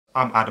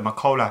I'm Adam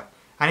Acola,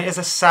 and it is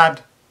a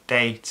sad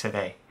day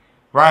today.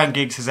 Ryan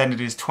Giggs has ended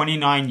his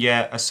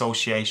 29-year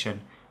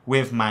association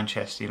with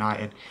Manchester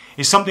United.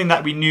 It's something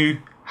that we knew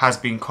has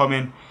been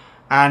coming,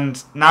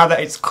 and now that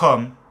it's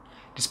come,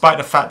 despite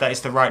the fact that it's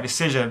the right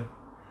decision,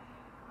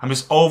 I'm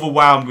just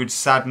overwhelmed with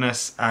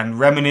sadness and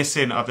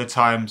reminiscing of the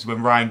times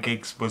when Ryan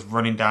Giggs was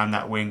running down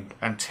that wing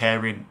and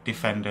tearing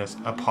defenders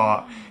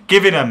apart,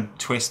 giving them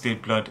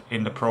twisted blood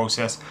in the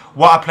process.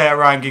 What a player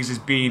Ryan Giggs has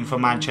been for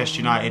Manchester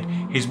United.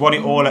 He's won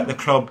it all at the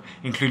club,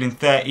 including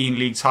 13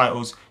 league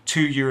titles,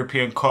 2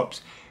 European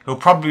Cups. He'll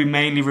probably be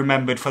mainly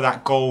remembered for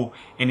that goal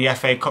in the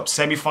FA Cup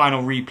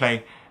semi-final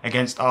replay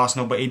against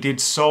Arsenal, but he did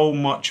so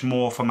much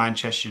more for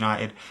Manchester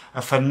United.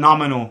 A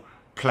phenomenal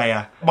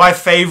player. My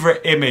favourite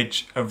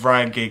image of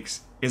Ryan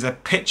Giggs is a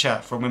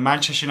picture from when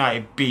Manchester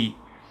United beat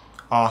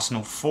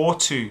Arsenal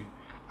 4-2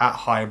 at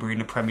Highbury in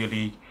the Premier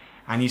League,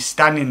 and he's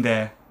standing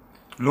there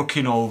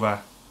looking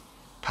over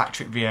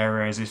Patrick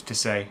Vieira as if to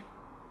say,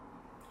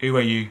 "Who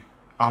are you?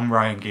 I'm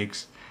Ryan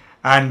Giggs."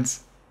 And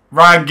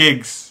Ryan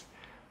Giggs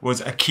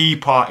was a key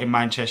part in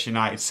Manchester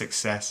United's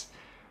success,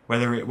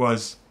 whether it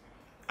was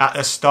at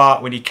the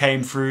start when he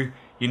came through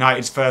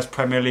United's first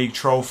Premier League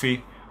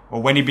trophy,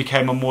 or when he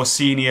became a more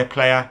senior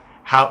player,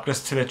 helped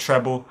us to the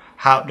treble,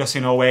 helped us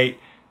in 08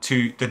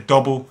 to the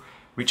double,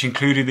 which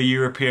included the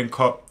European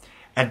Cup,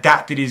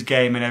 adapted his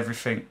game and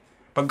everything.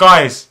 But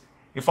guys,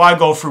 if I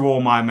go through all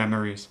my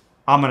memories,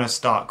 I'm going to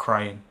start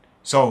crying.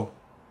 So,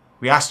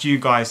 we asked you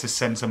guys to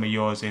send some of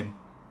yours in,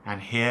 and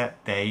here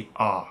they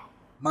are.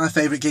 My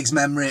favourite Giggs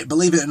memory,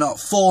 believe it or not,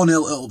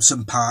 4-0 at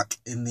Upton Park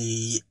in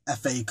the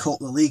FA Cup,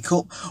 the League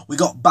Cup. We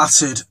got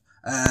battered.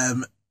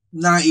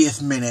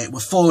 90th minute,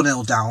 we're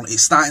 4-0 down,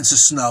 it's starting to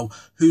snow.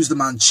 Who's the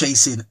man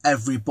chasing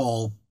every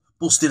ball,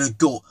 busting a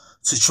gut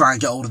to try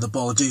and get hold of the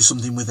ball and do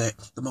something with it?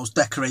 The most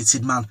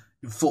decorated man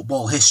in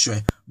football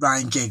history,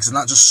 Ryan Giggs, and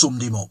that just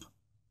summed him up.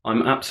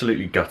 I'm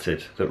absolutely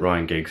gutted that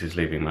Ryan Giggs is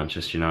leaving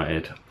Manchester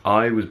United.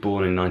 I was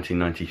born in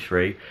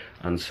 1993,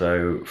 and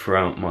so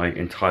throughout my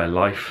entire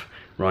life,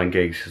 Ryan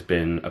Giggs has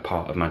been a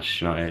part of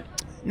Manchester United.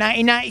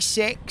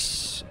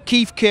 1996,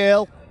 Keith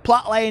Curl,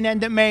 Platt Lane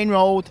end at Main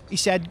Road. He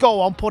said,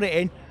 "Go on, put it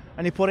in."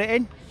 And he put it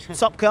in.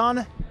 Top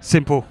corner.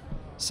 Simple.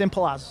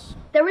 Simple as.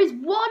 There is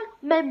one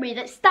memory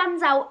that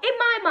stands out in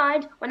my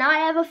mind when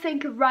I ever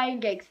think of Ryan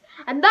Giggs,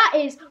 and that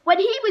is when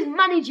he was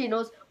managing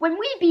us when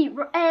we beat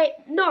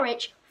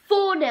Norwich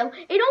 4-0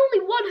 in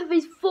only one of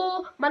his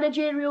 4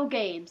 managerial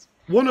games.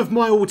 One of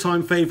my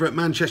all-time favourite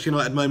Manchester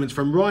United moments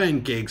from Ryan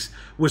Giggs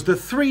was the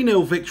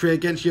 3-0 victory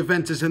against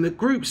Juventus in the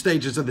group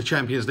stages of the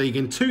Champions League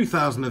in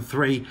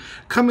 2003.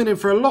 Coming in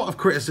for a lot of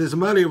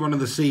criticism earlier on in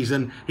the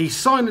season, he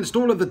silenced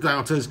all of the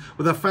doubters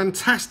with a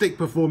fantastic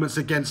performance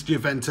against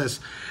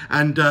Juventus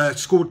and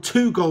scored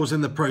 2 goals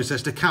in the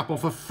process to cap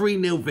off a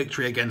 3-0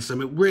 victory against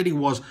them. It really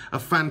was a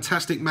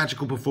fantastic,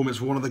 magical performance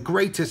for one of the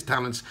greatest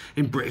talents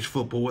in British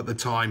football at the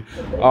time.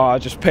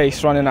 Just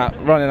pace, running at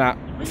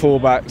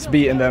fullbacks,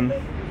 beating them.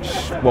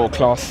 World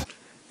class.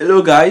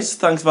 Hello guys,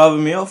 thanks for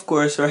having me. Of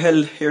course,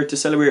 we're here to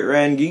celebrate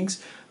Ryan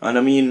Giggs, and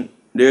I mean,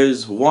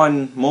 there's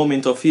one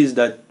moment of his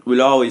that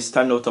will always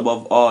stand out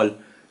above all,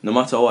 no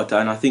matter what,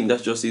 and I think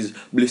that's just his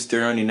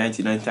blister run in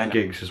 1999.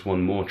 Giggs has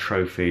won more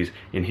trophies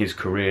in his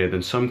career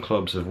than some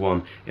clubs have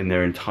won in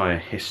their entire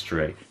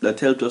history. That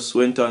helped us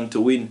went on to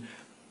win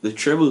the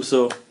treble,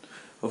 so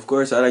of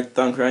course I'd like to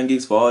thank Ryan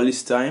Giggs for all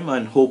this time,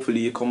 and hopefully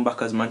you come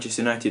back as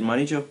Manchester United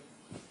manager.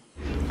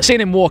 Seeing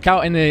him walk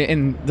out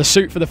in the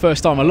suit for the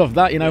first time, I loved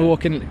that. You know,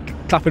 walking,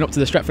 clapping up to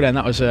the Stretford end.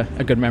 That was a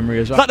good memory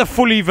as well. It's like the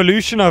full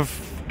evolution of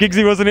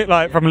Giggsy, wasn't it?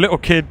 Like from a little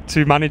kid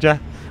to manager.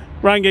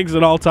 Ryan Giggs is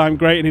an all-time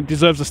great, and he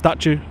deserves a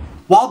statue.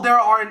 While there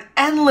are an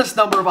endless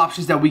number of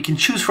options that we can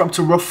choose from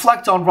to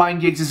reflect on Ryan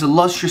Giggs'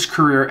 illustrious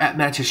career at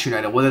Manchester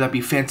United, whether that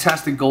be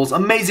fantastic goals,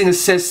 amazing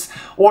assists,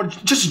 or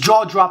just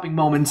jaw-dropping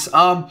moments,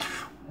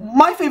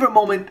 my favorite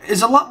moment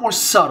is a lot more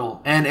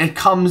subtle, and it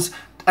comes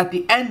at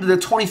the end of the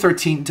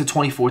 2013 to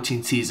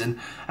 2014 season,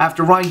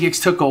 after Ryan Giggs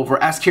took over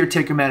as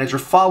caretaker manager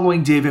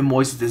following David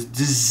Moyes'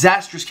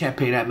 disastrous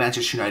campaign at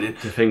Manchester United.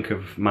 To think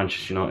of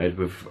Manchester United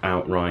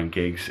without Ryan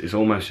Giggs is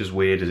almost as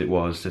weird as it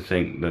was to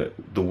think that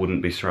there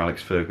wouldn't be Sir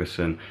Alex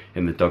Ferguson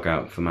in the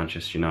dugout for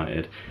Manchester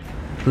United.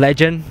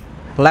 Legend,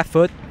 left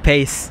foot,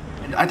 pace.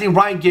 I think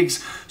Ryan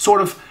Giggs sort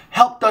of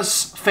helped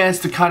us fans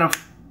to kind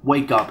of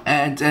wake up,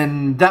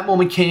 and that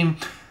moment came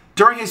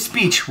during his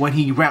speech when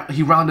he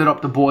rounded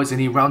up the boys and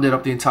he rounded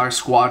up the entire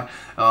squad,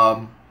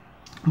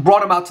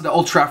 brought him out to the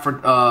Old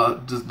Trafford,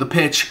 the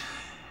pitch,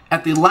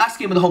 at the last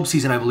game of the home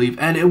season, I believe,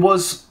 and it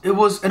was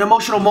an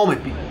emotional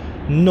moment.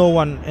 No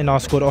one in our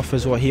squad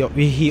offers what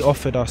he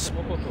offered us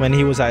when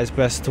he was at his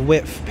best.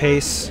 Width,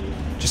 pace,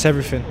 just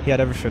everything. He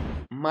had everything.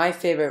 My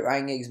favorite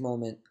Ryan Giggs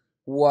moment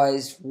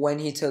was when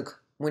he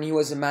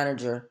was a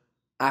manager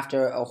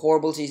after a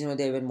horrible season with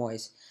David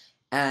Moyes,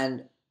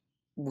 and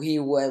we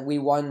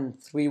won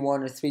 3-1 or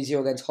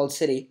 3-0 against Hull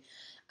City,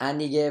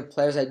 and he gave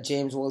players like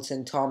James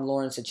Wilson, Tom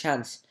Lawrence a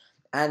chance,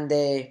 and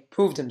they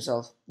proved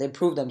themselves.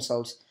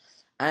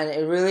 And I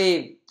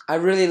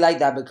really like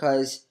that,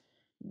 because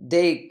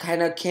they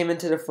kind of came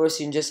into the first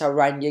season just how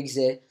Ryan Giggs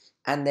did,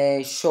 and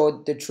they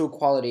showed the true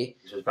quality.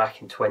 It was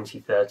back in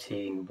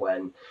 2013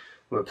 when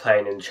we were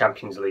playing in the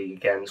Champions League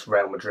against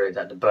Real Madrid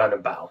at the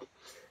Bernabeu.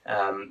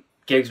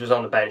 Giggs was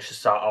on the bench to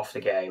start off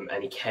the game,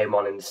 and he came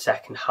on in the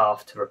second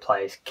half to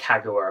replace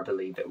Kagawa, I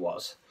believe it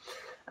was.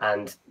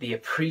 And the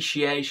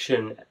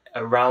appreciation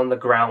around the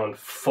ground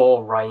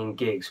for Ryan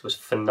Giggs was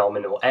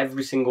phenomenal.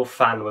 Every single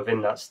fan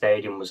within that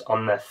stadium was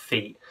on their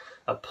feet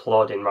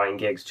applauding Ryan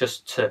Giggs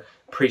just to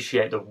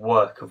appreciate the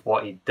work of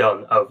what he'd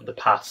done over the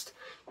past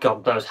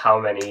God knows how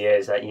many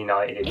years at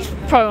United. He's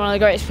probably one of the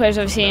greatest players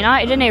I've ever seen at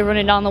United, isn't he?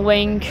 Running down the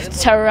wing,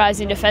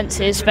 terrorising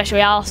defences,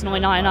 especially Arsenal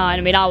in '99.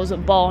 I mean, I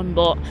wasn't born,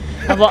 but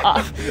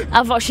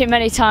I've watched it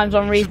many times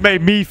on replay. It's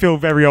made me feel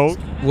very old.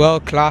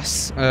 World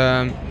class,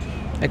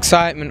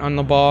 excitement on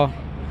the ball.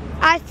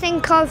 I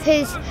think of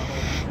his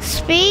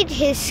speed,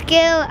 his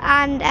skill,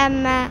 and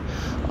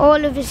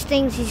all of his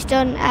things he's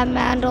done,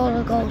 and all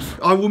the goals.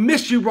 I will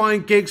miss you,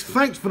 Ryan Giggs.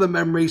 Thanks for the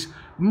memories.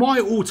 My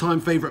all-time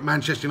favourite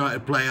Manchester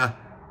United player.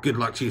 Good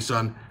luck to you,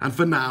 son. And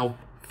for now,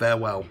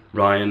 farewell.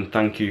 Ryan,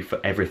 thank you for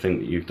everything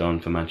that you've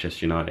done for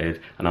Manchester United.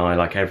 And I,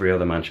 like every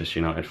other Manchester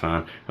United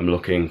fan, am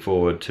looking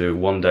forward to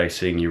one day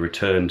seeing you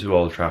return to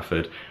Old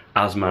Trafford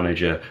as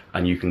manager,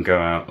 and you can go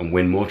out and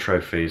win more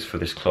trophies for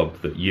this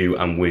club that you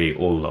and we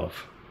all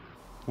love.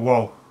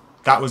 Whoa,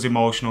 that was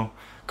emotional.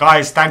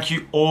 Guys, thank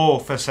you all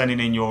for sending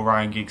in your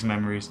Ryan Giggs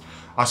memories.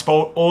 I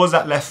suppose all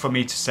that left for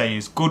me to say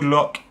is good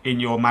luck in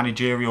your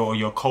managerial or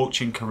your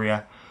coaching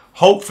career.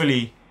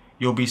 Hopefully,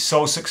 you'll be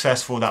so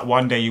successful that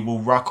one day you will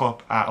rock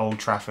up at Old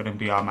Trafford and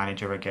be our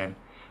manager again.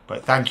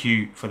 But thank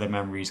you for the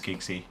memories,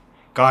 Giggsy.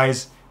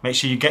 Guys, make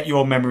sure you get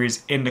your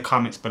memories in the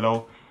comments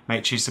below.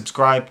 Make sure you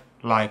subscribe,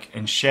 like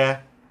and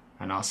share.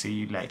 And I'll see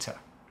you later.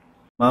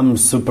 I'm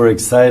super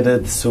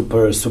excited,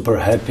 super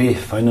happy.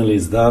 Finally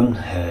it's done.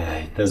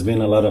 It has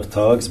been a lot of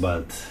talks,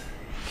 but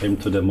came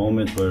to the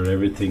moment where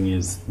everything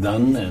is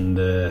done, and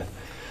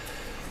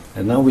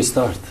now we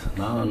start.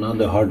 Now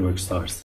the hard work starts.